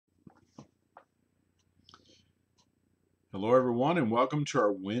Hello, everyone, and welcome to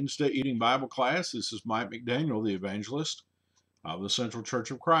our Wednesday Eating Bible class. This is Mike McDaniel, the evangelist of the Central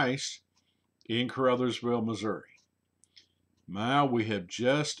Church of Christ in Caruthersville, Missouri. Now, we have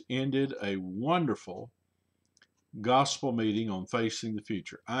just ended a wonderful gospel meeting on facing the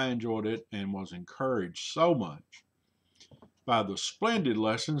future. I enjoyed it and was encouraged so much by the splendid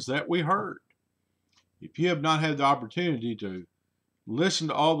lessons that we heard. If you have not had the opportunity to listen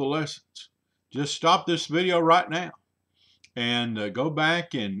to all the lessons, just stop this video right now and go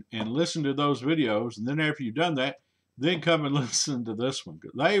back and listen to those videos. And then after you've done that, then come and listen to this one.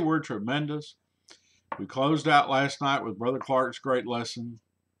 They were tremendous. We closed out last night with Brother Clark's great lesson.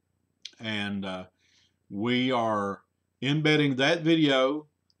 And we are embedding that video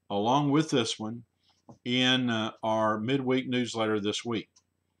along with this one in our midweek newsletter this week.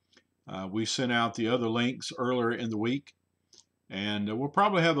 We sent out the other links earlier in the week. And we'll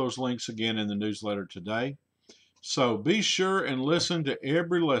probably have those links again in the newsletter today. So be sure and listen to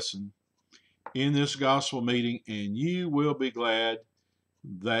every lesson in this gospel meeting, and you will be glad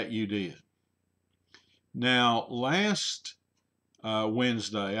that you did. Now, last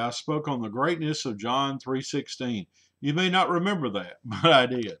Wednesday, I spoke on the greatness of John 3:16. You may not remember that, but I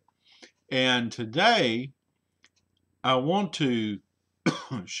did. And today, I want to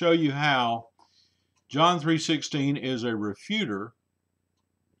show you how John 3:16 is a refuter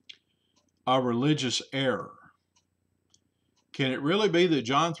of religious error. Can it really be that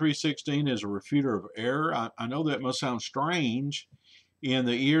John 3:16 is a refuter of error? I know that must sound strange in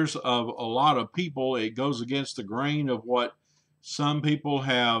the ears of a lot of people. It goes against the grain of what some people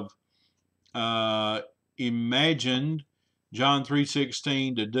have imagined John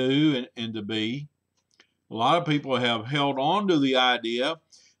 3:16 to do and to be. A lot of people have held on to the idea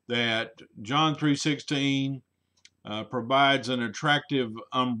that John 3:16 provides an attractive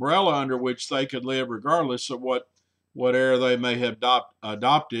umbrella under which they could live regardless of what error they may have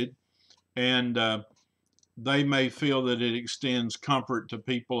adopted, and they may feel that it extends comfort to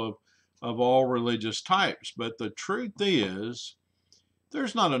people of all religious types. But the truth is,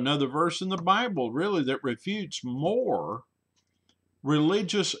 there's not another verse in the Bible really that refutes more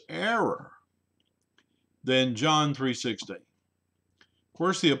religious error than John 3:16. Of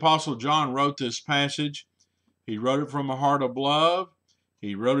course, the Apostle John wrote this passage. He wrote it from a heart of love.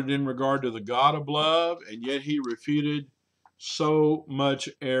 He wrote it in regard to the God of love, and yet he refuted so much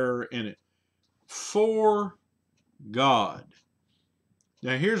error in it. For God.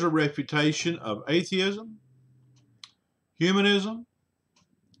 Now here's a refutation of atheism, humanism,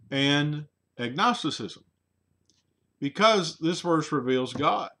 and agnosticism, because this verse reveals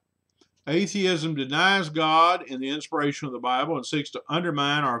God. Atheism denies God and the inspiration of the Bible and seeks to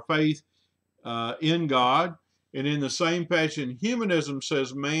undermine our faith in God. And in the same fashion, humanism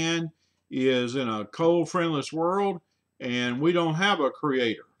says man is in a cold, friendless world, and we don't have a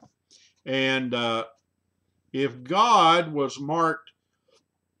creator. And if God was marked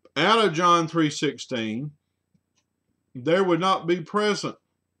out of John 3:16, there would not be present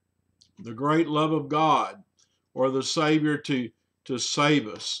the great love of God or the Savior to save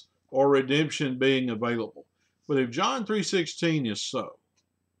us or redemption being available. But if John 3:16 is so,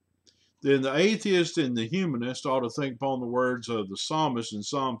 then the atheist and the humanist ought to think upon the words of the psalmist in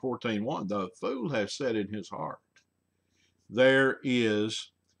Psalm 14:1. The fool has said in his heart, there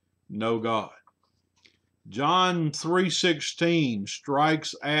is no God. John 3:16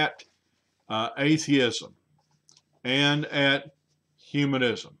 strikes at atheism and at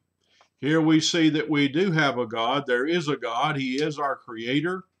humanism. Here we see that we do have a God. There is a God. He is our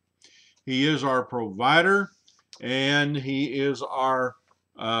creator. He is our provider. And he is our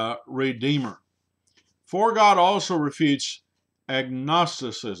Redeemer. For God also refutes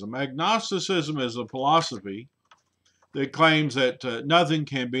agnosticism. Agnosticism is a philosophy that claims that nothing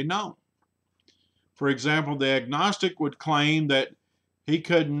can be known. For example, the agnostic would claim that he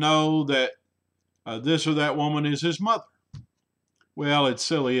could know that this or that woman is his mother. Well, it's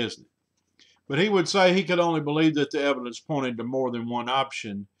silly, isn't it? But he would say he could only believe that the evidence pointed to more than one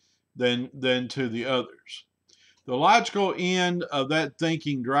option than to the others. The logical end of that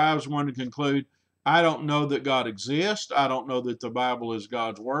thinking drives one to conclude, I don't know that God exists. I don't know that the Bible is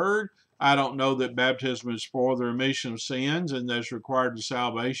God's word. I don't know that baptism is for the remission of sins and that's required to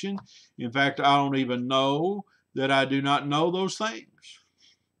salvation. In fact, I don't even know that I do not know those things.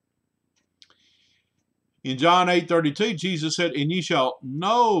 In John 8:32, Jesus said, and ye shall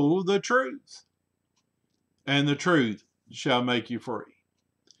know the truth, and the truth shall make you free.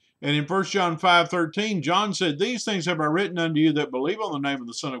 And in 1 John 5:13, John said, these things have I written unto you that believe on the name of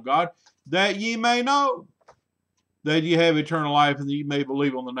the Son of God, that ye may know that ye have eternal life, and that ye may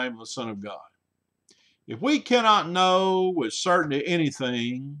believe on the name of the Son of God. If we cannot know with certainty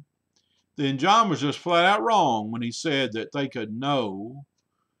anything, then John was just flat out wrong when he said that they could know,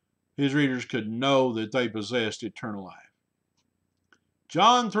 his readers could know that they possessed eternal life.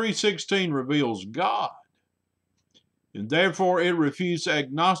 John 3:16 reveals God, and therefore it refutes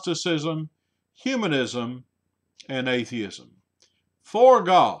agnosticism, humanism, and atheism. For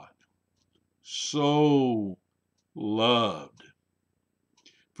God so loved.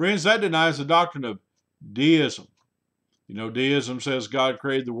 Friends, that denies the doctrine of deism. You know, deism says God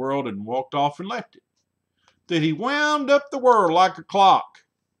created the world and walked off and left it. That he wound up the world like a clock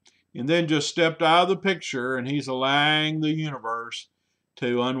and then just stepped out of the picture, and he's allowing the universe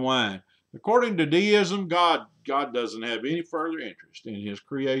to unwind. According to deism, God doesn't have any further interest in his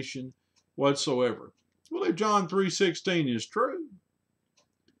creation whatsoever. Well, if John 3:16 is true,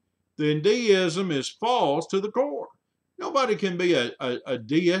 then deism is false to the core. Nobody can be a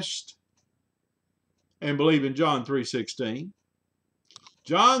deist and believe in John 3:16.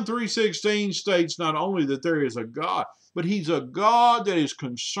 John 3:16 states not only that there is a God, but he's a God that is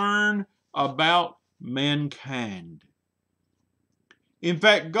concerned about mankind. In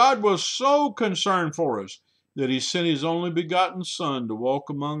fact, God was so concerned for us that he sent his only begotten Son to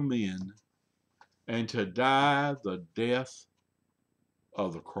walk among men and to die the death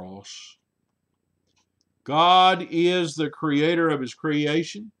of the cross. God is the creator of his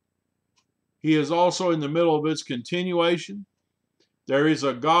creation. He is also in the middle of its continuation. There is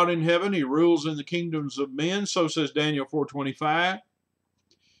a God in heaven. He rules in the kingdoms of men. So says Daniel 4:25.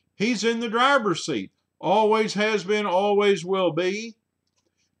 He's in the driver's seat. Always has been, always will be.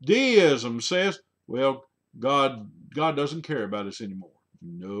 Deism says, well, God doesn't care about us anymore.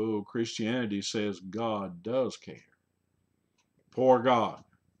 No, Christianity says God does care. For God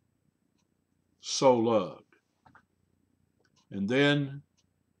so loved. And then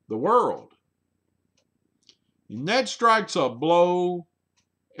the world. And that strikes a blow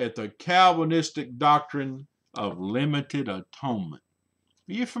at the Calvinistic doctrine of limited atonement.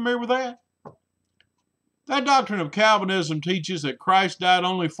 Are you familiar with that? That doctrine of Calvinism teaches that Christ died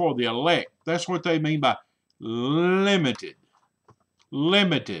only for the elect. That's what they mean by limited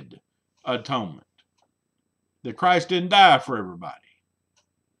atonement. That Christ didn't die for everybody.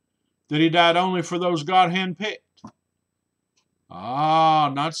 That he died only for those God handpicked.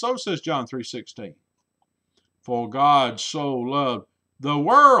 Not so, says John 3:16. For God so loved the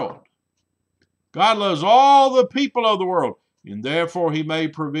world. God loves all the people of the world, and therefore he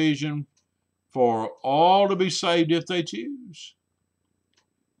made provision for all to be saved if they choose.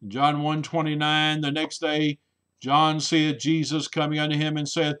 John 1:29, the next day, John seeth Jesus coming unto him and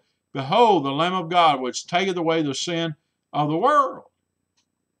saith, Behold, the Lamb of God, which taketh away the sin of the world.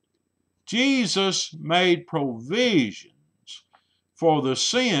 Jesus made provisions for the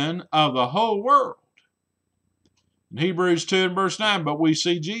sin of the whole world. In Hebrews 2 and verse 9, but we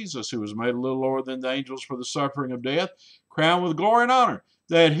see Jesus, who was made a little lower than the angels for the suffering of death, crowned with glory and honor,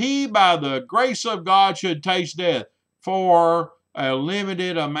 that he by the grace of God should taste death for a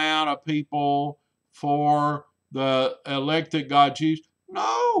limited amount of people, for the elect that God chooses.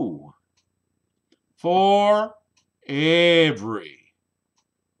 No. For every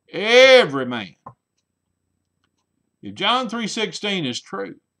man. If John 3:16 is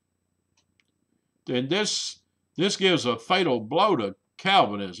true, then this gives a fatal blow to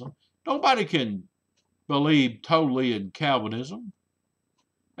Calvinism. Nobody can believe totally in Calvinism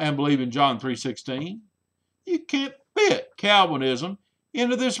and believe in John 3:16. You can't fit Calvinism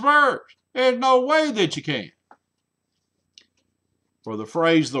into this verse. There's no way that you can. For the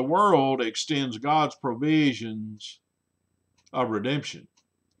phrase the world extends God's provisions of redemption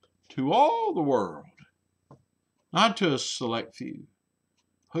to all the world, not to a select few.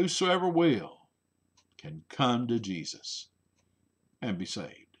 Whosoever will can come to Jesus and be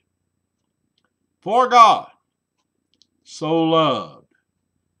saved. For God so loved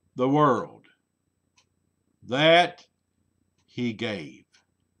the world that he gave.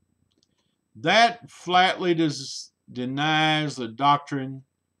 That flatly denies the doctrine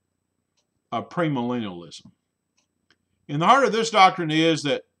of premillennialism. In the heart of this doctrine is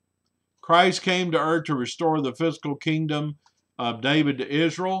that Christ came to earth to restore the physical kingdom of David to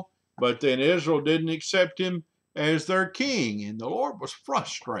Israel, but then Israel didn't accept him as their king, and the Lord was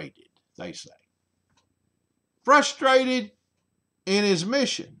frustrated, they say. Frustrated in his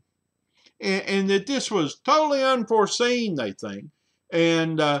mission, and that this was totally unforeseen, they think,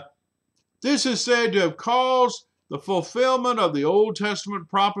 and this is said to have caused the fulfillment of the Old Testament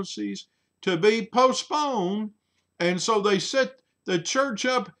prophecies to be postponed, and so they set the church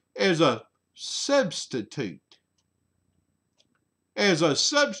up as a substitute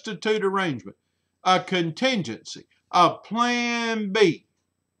arrangement. a contingency, a plan B.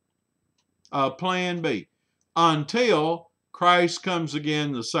 A plan B. Until Christ comes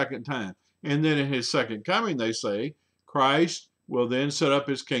again the second time. And then in his second coming, they say, Christ will then set up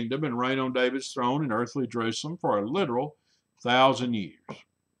his kingdom and reign on David's throne in earthly Jerusalem for a literal 1,000 years.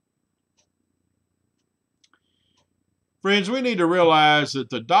 Friends, we need to realize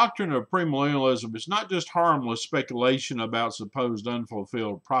that the doctrine of premillennialism is not just harmless speculation about supposed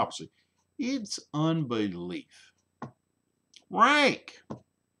unfulfilled prophecy. It's unbelief. Rank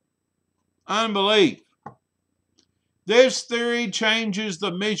unbelief. This theory changes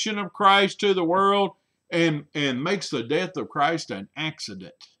the mission of Christ to the world and makes the death of Christ an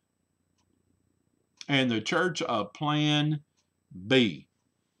accident, and the church a plan B.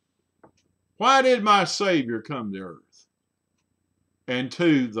 Why did my Savior come to earth? And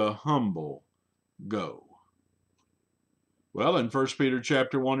to the humble go. Well, in 1 Peter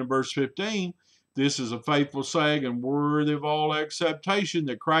chapter 1 and verse 15, this is a faithful saying and worthy of all acceptation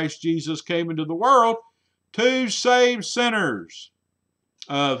that Christ Jesus came into the world to save sinners,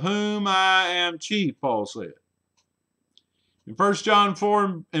 of whom I am chief, Paul said. In 1 John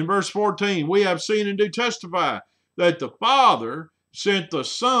 4 and verse 14, we have seen and do testify that the Father sent the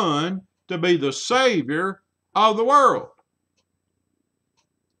Son to be the Savior of the world.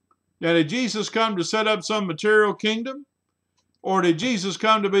 Now, did Jesus come to set up some material kingdom? Or did Jesus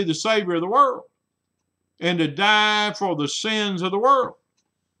come to be the Savior of the world and to die for the sins of the world?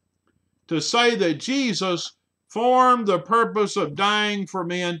 To say that Jesus formed the purpose of dying for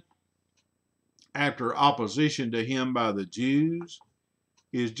men after opposition to him by the Jews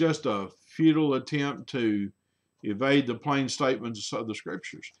is just a futile attempt to evade the plain statements of the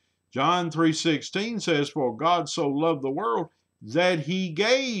Scriptures. John 3:16 says, "For God so loved the world that he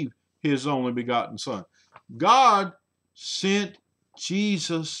gave his only begotten Son." God sent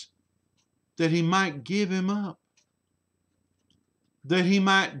Jesus that he might give him up, that he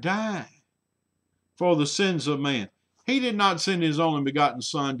might die for the sins of man. He did not send his only begotten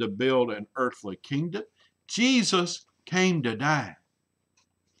Son to build an earthly kingdom. Jesus came to die.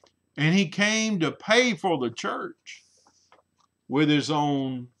 And he came to pay for the church with his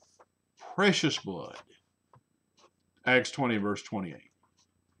own precious blood. Acts 20, verse 28.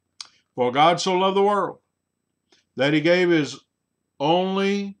 For God so loved the world that he gave his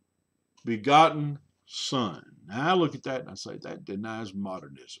only begotten Son. Now I look at that and I say, that denies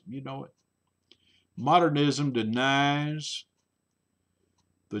modernism. You know it. Modernism denies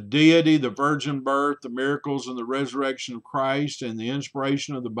the deity, the virgin birth, the miracles and the resurrection of Christ, and the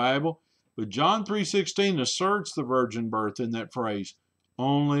inspiration of the Bible. But John 3:16 asserts the virgin birth in that phrase,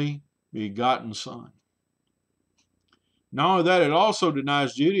 only begotten Son. Not only that, it also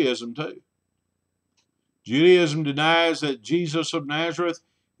denies Judaism too. Judaism denies that Jesus of Nazareth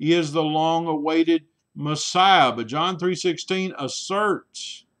is the long-awaited Messiah, but John 3:16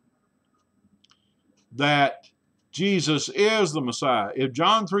 asserts that Jesus is the Messiah. If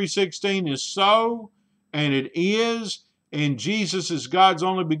John 3:16 is so, and it is, and Jesus is God's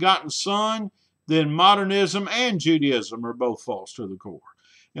only begotten Son, then modernism and Judaism are both false to the core.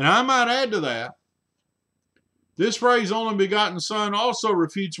 And I might add to that, this phrase, only begotten Son, also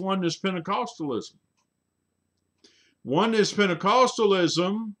refutes oneness Pentecostalism. Oneness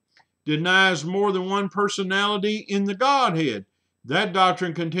Pentecostalism denies more than one personality in the Godhead. That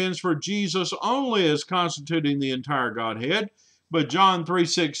doctrine contends for Jesus only as constituting the entire Godhead, but John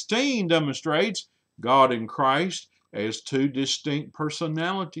 3:16 demonstrates God and Christ as two distinct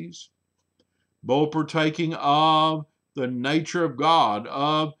personalities, both partaking of the nature of God,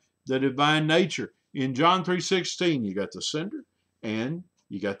 of the divine nature. In John 3:16, you got the sender and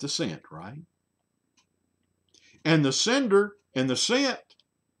you got the sent, right? And the sender and the sent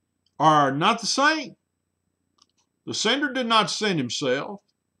are not the same. The sender did not send himself.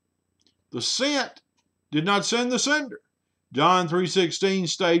 The sent did not send the sender. John 3:16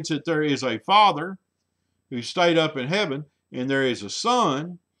 states that there is a Father who stayed up in heaven, and there is a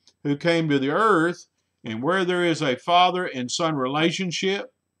Son who came to the earth, and where there is a Father and Son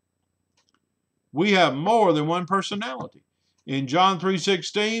relationship, we have more than one personality. In John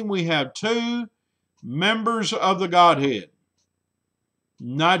 3:16, we have two members of the Godhead,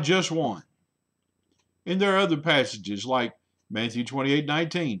 not just one. And there are other passages like Matthew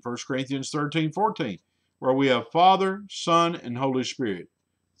 28:19, 1 Corinthians 13:14, where we have Father, Son, and Holy Spirit.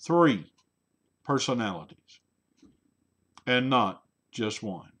 Three personalities, and not just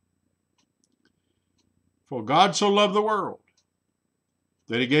one. For God so loved the world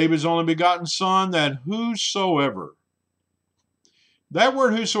that he gave his only begotten Son, that whosoever. That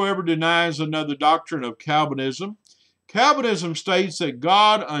word whosoever denies another doctrine of Calvinism. Calvinism states that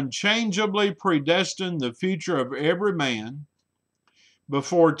God unchangeably predestined the future of every man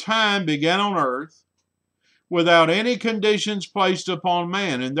before time began on earth without any conditions placed upon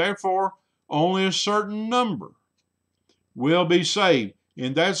man, and therefore only a certain number will be saved.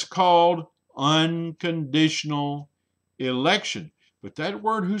 And that's called unconditional election. But that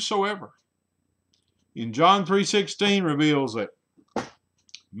word whosoever in John 3:16 reveals that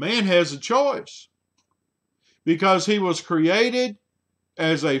man has a choice because he was created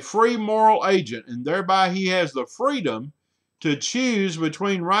as a free moral agent, and thereby he has the freedom to choose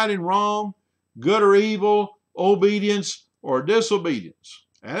between right and wrong, good or evil, obedience or disobedience.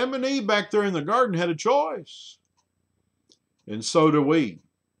 Adam and Eve back there in the garden had a choice. And so do we.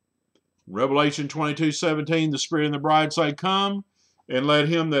 Revelation 22:17, the Spirit and the bride say, "Come, and let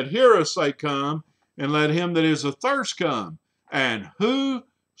him that heareth say, Come, and let him that is athirst come, and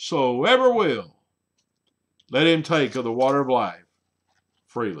whosoever will, let him take of the water of life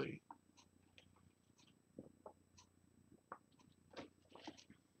freely."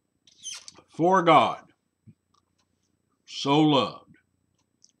 For God so loved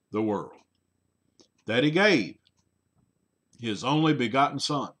the world that he gave his only begotten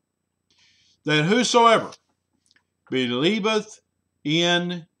Son, that whosoever believeth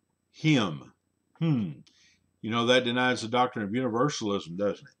in him. That denies the doctrine of universalism,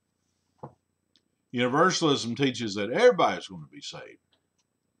 doesn't it? Universalism teaches that everybody's going to be saved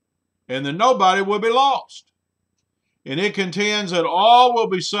and that nobody will be lost. And it contends that all will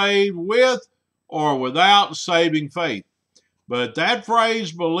be saved with or without saving faith. But that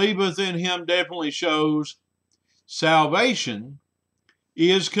phrase, believeth in him, definitely shows salvation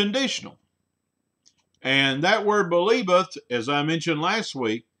is conditional. And that word believeth, as I mentioned last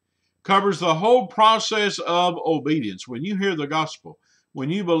week, covers the whole process of obedience. When you hear the gospel,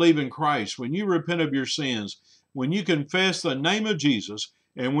 when you believe in Christ, when you repent of your sins, when you confess the name of Jesus,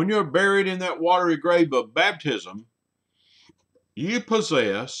 and when you're buried in that watery grave of baptism, you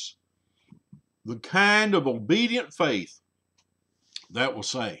possess the kind of obedient faith that will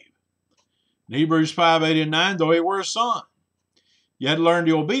save. In Hebrews 5:8-9, though he were a son, yet learned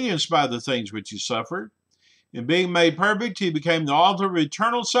the obedience by the things which he suffered. And being made perfect, he became the author of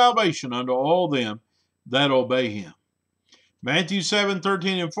eternal salvation unto all them that obey him. Matthew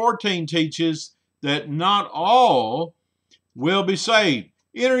 7:13-14 teaches that not all will be saved.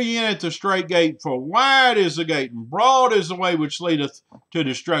 Enter ye in at the strait gate, for wide is the gate, and broad is the way which leadeth to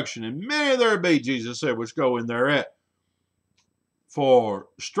destruction. And many there be, Jesus said, which go in thereat. For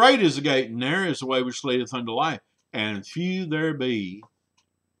strait is the gate, and narrow is the way which leadeth unto life, and few there be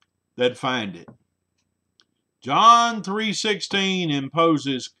that find it. John 3:16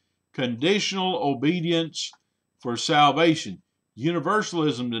 imposes conditional obedience for salvation.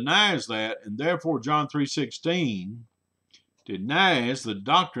 Universalism denies that, and therefore John 3:16 denies the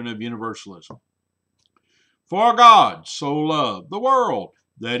doctrine of universalism. For God so loved the world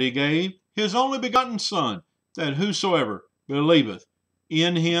that he gave his only begotten Son, that whosoever believeth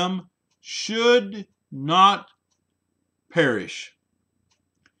in him should not perish.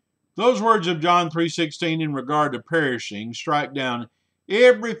 Those words of John 3:16 in regard to perishing strike down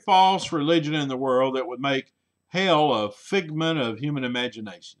every false religion in the world that would make hell a figment of human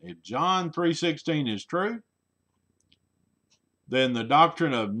imagination. If John 3:16 is true, then the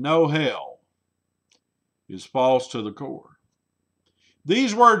doctrine of no hell is false to the core.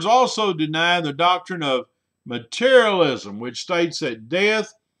 These words also deny the doctrine of materialism, which states that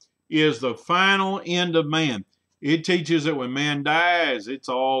death is the final end of man. It teaches that when man dies, it's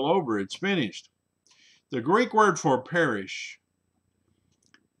all over, it's finished. The Greek word for perish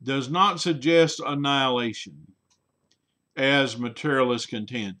does not suggest annihilation, as materialists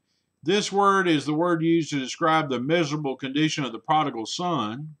contend. This word is the word used to describe the miserable condition of the prodigal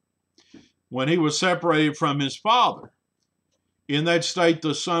son when he was separated from his father. In that state,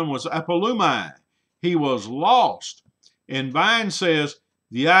 the son was apolumai. He was lost. And Vine says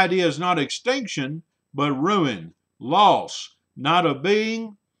the idea is not extinction, but ruin, loss, not of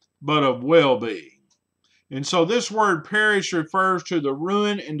being, but of well-being. And so this word perish refers to the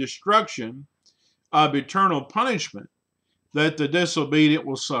ruin and destruction of eternal punishment that the disobedient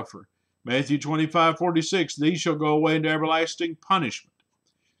will suffer. Matthew 25:46, these shall go away into everlasting punishment,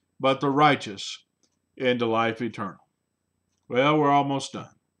 but the righteous into life eternal. Well, we're almost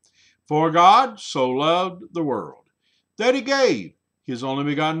done. For God so loved the world that he gave his only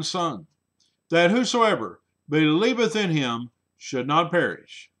begotten Son, that whosoever believeth in him should not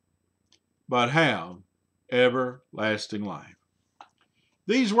perish, but have everlasting life.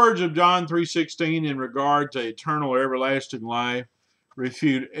 These words of John 3:16 in regard to eternal or everlasting life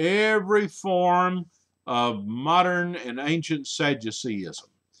refute every form of modern and ancient Sadduceeism.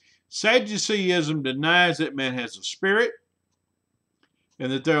 Sadduceeism denies that man has a spirit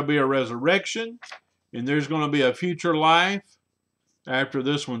and that there'll be a resurrection and there's going to be a future life after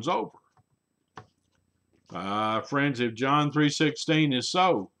this one's over. Friends, if John 3:16 is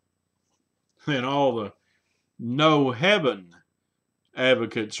so, then all the no heaven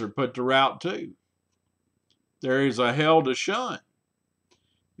advocates are put to rout too. There is a hell to shun,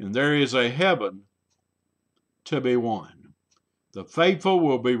 and there is a heaven to be won. The faithful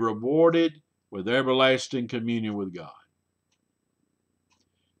will be rewarded with everlasting communion with God.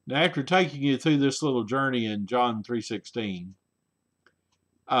 Now, after taking you through this little journey in John 3:16,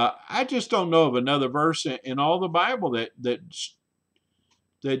 I just don't know of another verse in all the Bible that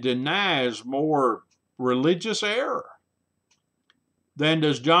denies more religious error than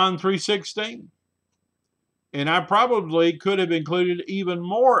does John 3:16. And I probably could have included even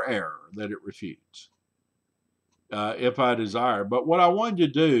more error that it refutes if I desire. But what I wanted to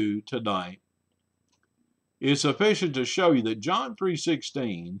do tonight is sufficient to show you that John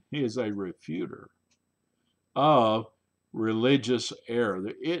 3:16 is a refuter of religious error.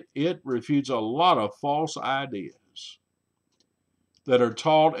 It refutes a lot of false ideas that are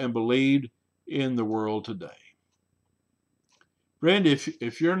taught and believed in the world today. Friend,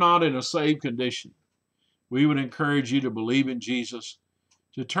 if you're not in a saved condition, we would encourage you to believe in Jesus,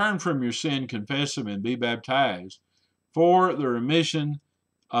 to turn from your sin, confess Him, and be baptized for the remission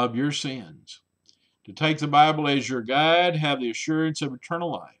of your sins. To take the Bible as your guide, have the assurance of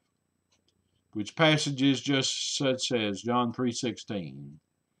eternal life, which passages just such as John 3:16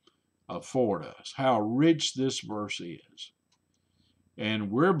 afford us. How rich this verse is. And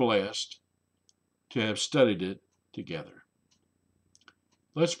we're blessed to have studied it together.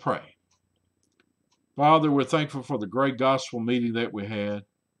 Let's pray. Father, we're thankful for the great gospel meeting that we had.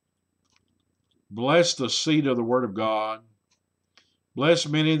 Bless the seed of the Word of God. Bless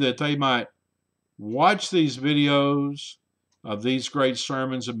many that they might watch these videos of these great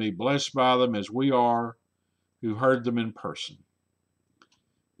sermons and be blessed by them as we are who heard them in person.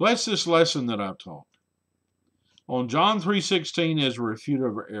 Bless this lesson that I've taught on John 3:16 as a refuter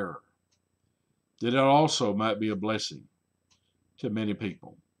of error, that it also might be a blessing to many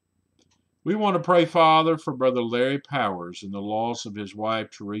people. We want to pray, Father, for Brother Larry Powers and the loss of his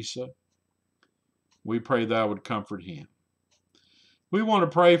wife, Teresa. We pray Thou would comfort him. We want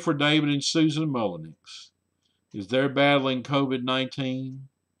to pray for David and Susan Mullenix as they're battling COVID-19.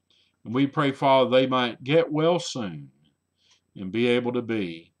 And we pray, Father, they might get well soon and be able to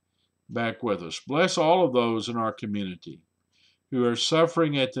be back with us. Bless all of those in our community who are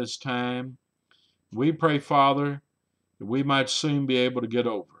suffering at this time. We pray, Father, that we might soon be able to get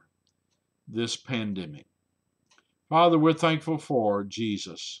over this pandemic. Father, we're thankful for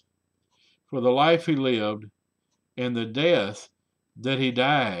Jesus, for the life He lived and the death that He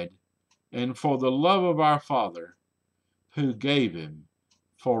died, and for the love of our Father who gave Him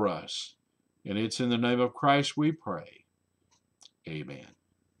for us. And it's in the name of Christ we pray. Amen.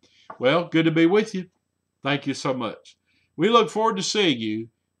 Well, good to be with you. Thank you so much. We look forward to seeing you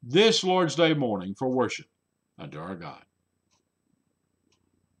this Lord's Day morning for worship unto our God.